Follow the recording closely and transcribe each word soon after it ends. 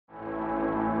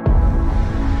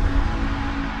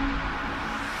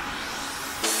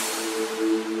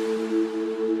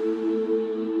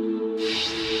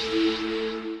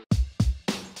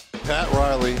Pat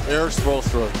Riley, Eric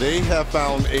Spoelstra, they have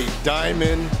found a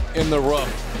diamond in the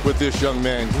rough with this young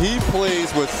man. He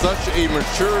plays with such a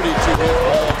maturity to his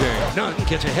ball game. Nunn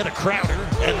gets ahead of Crowder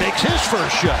and makes his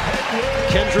first shot.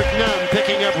 Kendrick Nunn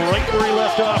picking up right where he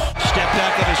left off. Step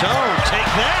back of his own.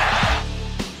 Take that.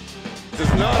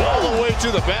 It's not all the way to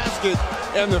the basket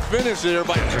and the finish there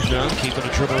by Kendrick Nunn keeping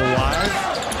a dribble alive.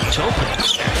 He's open and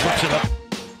flips it up.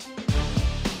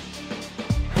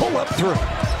 Pull up through.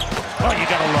 Oh, you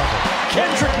gotta love it.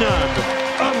 Kendrick Nunn,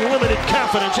 unlimited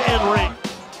confidence and range.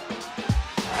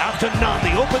 Out to Nunn,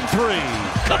 the open three.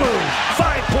 Kaboom!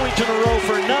 5 points in a row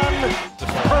for Nunn.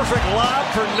 Perfect lob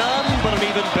for Nunn, but an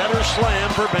even better slam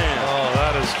for Bam. Oh,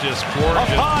 that is just gorgeous.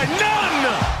 Up high,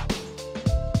 Nunn!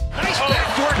 Nice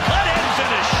backdoor cut and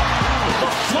finish. The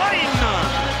flying Nunn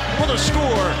with a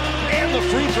score and the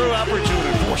free throw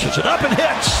opportunity. Forces it up and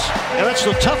hits. And that's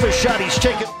the toughest shot he's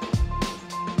taken.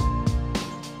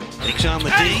 Takes on the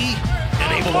D.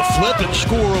 And able to flip and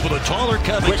score over the taller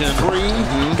Covington. Quick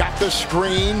three, got the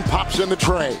screen, pops in the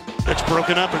tray. It's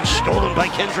broken up and stolen by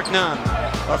Kendrick Nunn.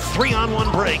 A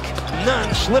 3-on-1 break.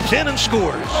 Nunn slips in and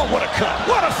scores. Oh, what a cut.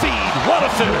 What a feed. What a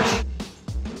finish.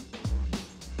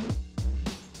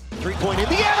 3-point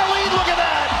Indiana lead. Look at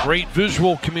that. Great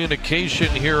visual communication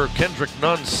here. Kendrick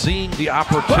Nunn seeing the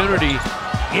opportunity.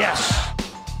 Yes.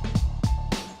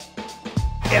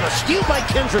 And a steal by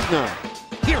Kendrick Nunn.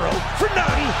 Hero for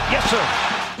Nunn. Yes, sir.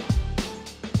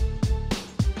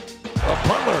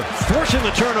 Butler forcing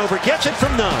the turnover. Gets it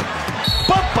from Nunn.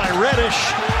 Bump by Reddish.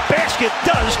 Basket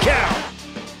does count.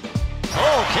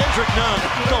 Oh, Kendrick Nunn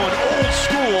going old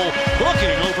school.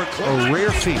 Looking over close. A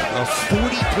rare feat. A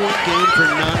 40-point game for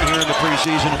Nunn here in the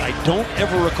preseason. I don't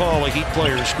ever recall a Heat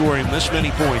player scoring this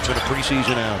many points in a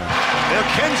preseason outing. Now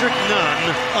Kendrick Nunn,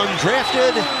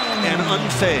 undrafted and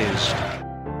unfazed.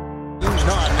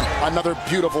 Another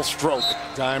beautiful stroke.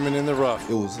 Diamond in the rough.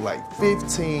 It was like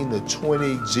 15 to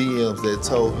 20 GMs that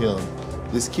told him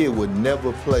this kid would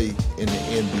never play in the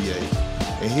NBA.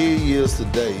 And here he is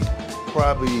today,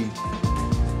 probably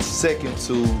second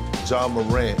to John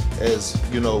Morant as,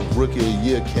 Rookie of the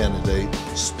Year candidate,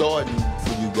 starting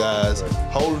for you guys,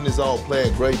 holding his own,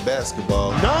 playing great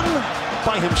basketball. Nunn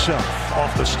by himself.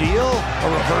 Off the steal, a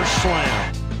reverse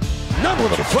slam. Nunn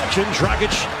with a deflection.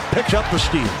 Dragic picks up the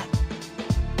steal.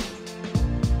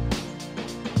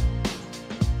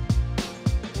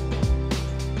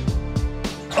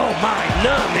 Oh my,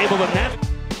 Nunn able to net.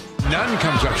 Nunn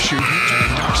comes up shooting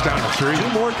and knocks down a three. 2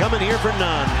 more coming here for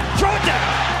Nunn. Throw it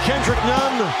down! Kendrick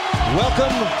Nunn,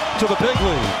 welcome to the big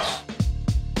leagues.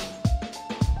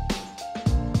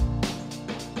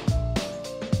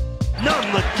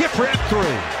 Nunn, the gift wrap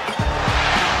three.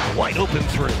 Wide open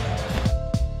three.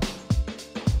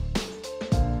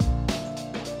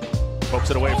 Pokes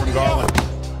it away from Garland.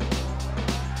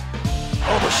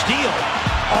 Oh, the steal.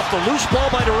 Off the loose ball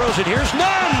by DeRozan. Here's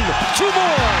Nunn. 2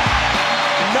 more.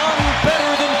 Nunn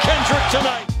better than Kendrick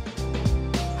tonight.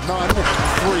 Nunn,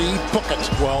 free bucket.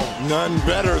 Well, none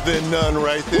better than Nunn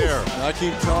right there. I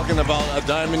keep talking about a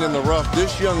diamond in the rough.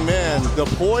 This young man, the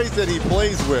poise that he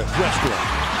plays with. Westbrook.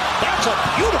 That's a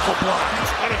beautiful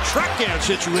block on a track down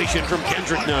situation from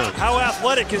Kendrick Nunn. How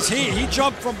athletic is he? He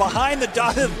jumped from behind the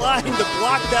dotted line to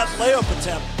block that layup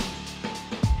attempt.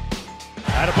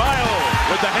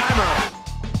 Adebayo with the hammer.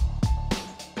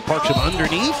 Parks him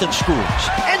underneath and scores.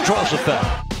 And draws a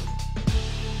foul.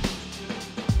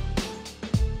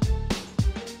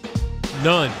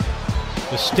 Nunn,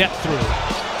 the step through.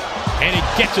 And he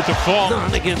gets it to fall.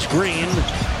 Nunn against Green.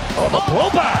 Oh, the blow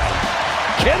by.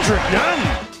 Kendrick Nunn.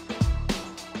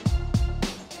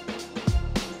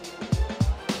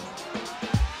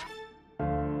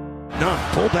 Nunn,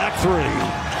 pull back three.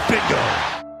 Bingo.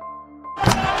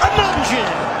 A Nunn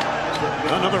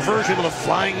jam. Another version of the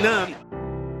flying Nunn.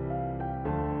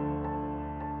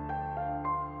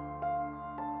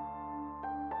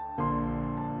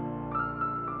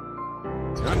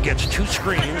 Nunn gets 2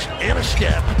 screens and a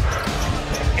step.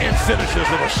 And finishes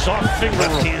with a soft finger.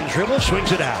 Left-hand dribble,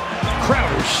 swings it out.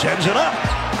 Crowder sends it up.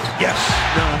 Yes,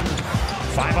 Nunn.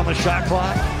 5 on the shot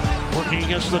clock. Working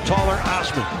against the taller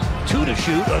Osman. 2 to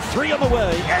shoot, a 3 on the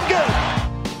way, and good.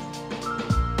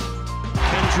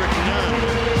 Kendrick Nunn,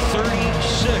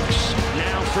 36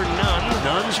 now for Nunn.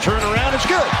 Nunn's turnaround is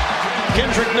good.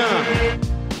 Kendrick Nunn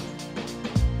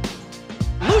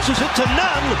loses it to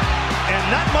Nunn,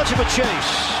 and not much of a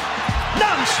chase.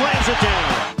 Nunn slams it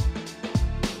down.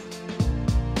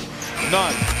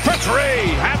 Nunn for 3.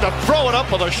 Had to throw it up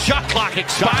with a shot clock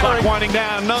expiring. Shot clock winding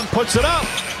down. Nunn puts it up.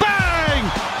 Bang!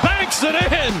 Banks it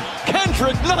in.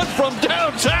 Kendrick Nunn from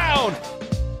downtown.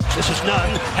 This is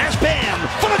Nunn. Has Bam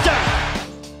for the dunk.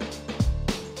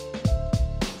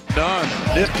 Nunn,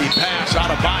 nifty pass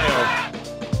out of bio.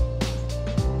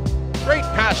 Great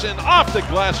pass in off the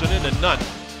glass and into Nunn.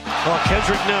 Oh,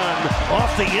 Kendrick Nunn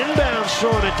off the inbounds,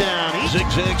 throwing it down. He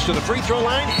zigzags to the free throw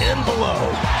line and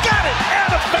below. Got it!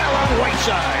 And a foul on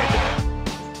Whiteside.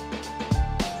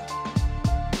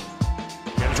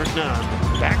 Kendrick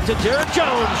Nunn back to Derek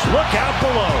Jones. Look out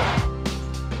below.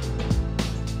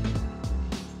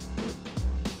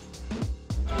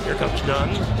 Here comes Nunn.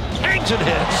 Hangs and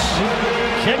hits.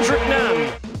 Kendrick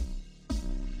Nunn.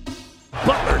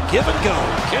 Butler, give and go.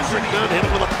 Kendrick Nunn hit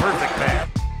him with a perfect pass.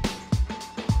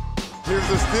 Here's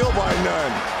a steal by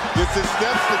Nunn. Gets his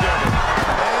steps together.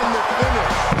 And the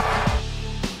finish.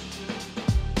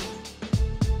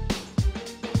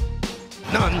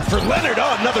 Nunn for Leonard.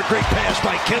 Oh, another great pass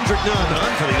by Kendrick Nunn.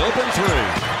 Nunn for the open three.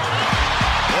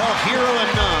 Well, Hero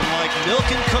and Nunn like milk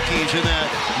and cookies in that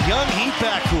young Heat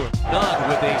backcourt. Nunn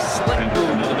with a slick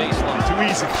move to the baseline. Too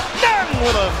easy. Nunn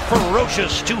with a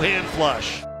ferocious two-hand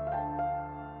flush.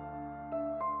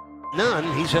 Nunn,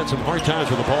 he's had some hard times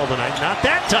with the ball tonight. Not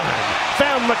that time.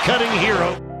 Found the cutting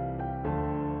Hero.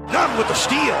 Nunn with the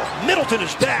steal. Middleton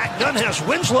is back. Nunn has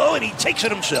Winslow, and he takes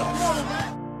it himself.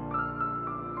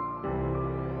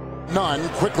 Nunn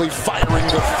quickly firing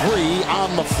the three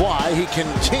on the fly. He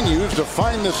continues to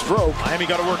find the stroke. Miami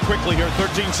got to work quickly here.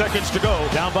 13 seconds to go.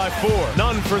 Down by 4.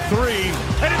 Nunn for 3.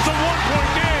 And it's a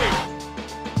one-point game.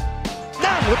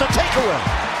 Nunn with the takeaway.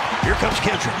 Here comes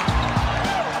Kendrick.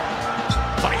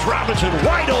 Finds Robinson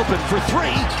wide open for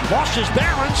 3. Lost his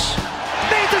balance.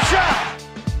 Made the shot.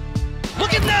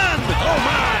 Look at Nunn. Oh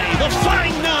my. The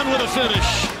flying Nunn with a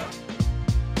finish.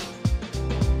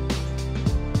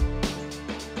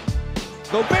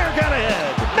 Gobert got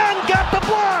ahead. Nunn got the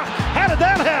block. How did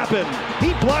that happen?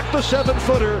 He blocked the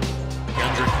 7-footer.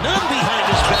 Kendrick Nunn behind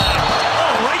his back.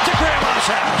 Oh, right to Grandma's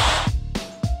house.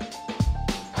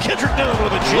 Kendrick Nunn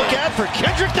with a jam. Look out for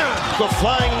Kendrick Nunn. The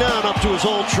flying Nunn up to his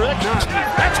old trick. Nunn.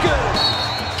 That's good.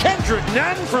 Kendrick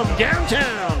Nunn from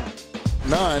downtown.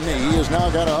 Nunn, he has now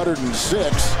got 106.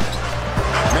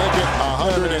 Make it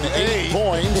 108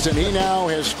 points, and he now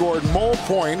has scored more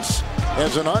points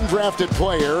as an undrafted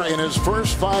player in his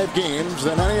first 5 games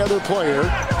than any other player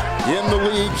in the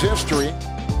league's history.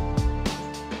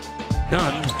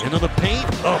 Nunn into the paint.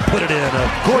 Oh, put it in.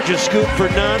 A gorgeous scoop for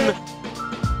Nunn.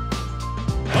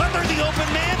 Butler, the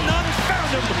open man. Nunn found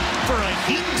him for a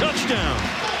Heat touchdown.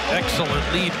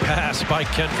 Excellent lead pass by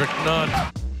Kendrick Nunn.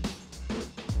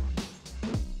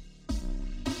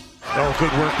 Oh,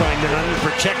 good work by Nunn.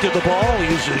 Protected the ball.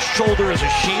 He used his shoulder as a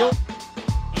shield.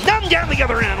 Nunn down the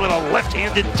other end with a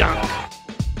left-handed dunk.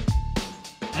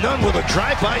 Nunn with a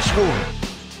drive-by score.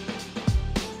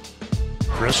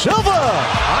 Chris Silva!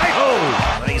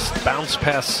 Hi-ho! Nice bounce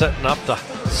pass setting up the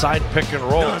side pick and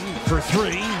roll. Nunn for 3.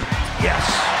 Yes.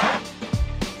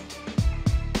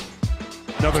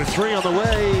 Another 3 on the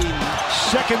way.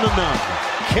 Second to none.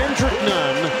 Kendrick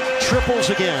Nunn triples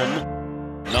again.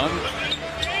 Nunn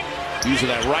using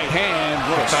that right hand.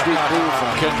 What a sweet move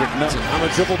from Kendrick Nunn. On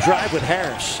a dribble drive with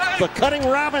Harris. The cutting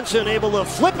Robinson able to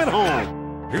flip it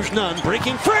home. Here's Nunn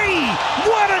breaking free.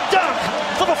 What a dunk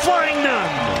for the flying Nunn.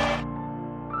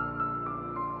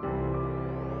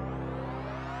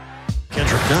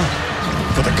 Kendrick Nunn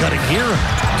for the cutting Hero.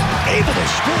 Able to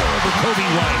score over Kobe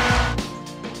White.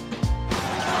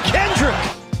 Kendrick.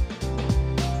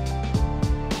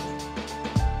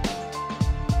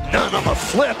 Nunn on the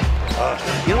flip.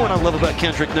 You know what I love about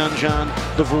Kendrick Nunn, John?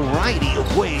 The variety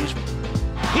of ways.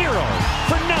 Hero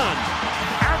for Nunn.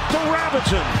 Out to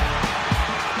Robinson.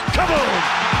 Kaboom!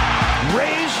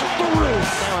 Raise the roof.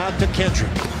 Now out to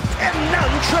Kendrick. And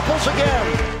Nunn triples again.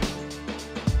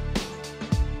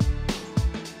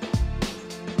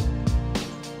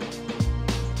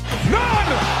 Nunn!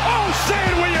 Oh, say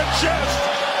it with your chest!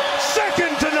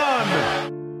 Second to Nunn!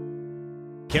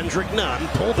 Kendrick Nunn,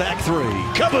 pull back 3.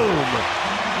 Kaboom!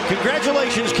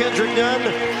 Congratulations, Kendrick Nunn.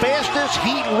 Fastest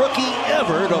Heat rookie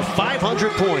ever to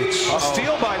 500 points. A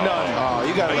steal by Nunn. Oh,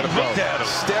 you got to let him go.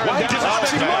 Staring down.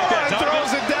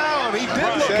 Throws it down. He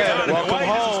did look at it. Welcome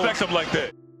home. Expect something like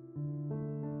that.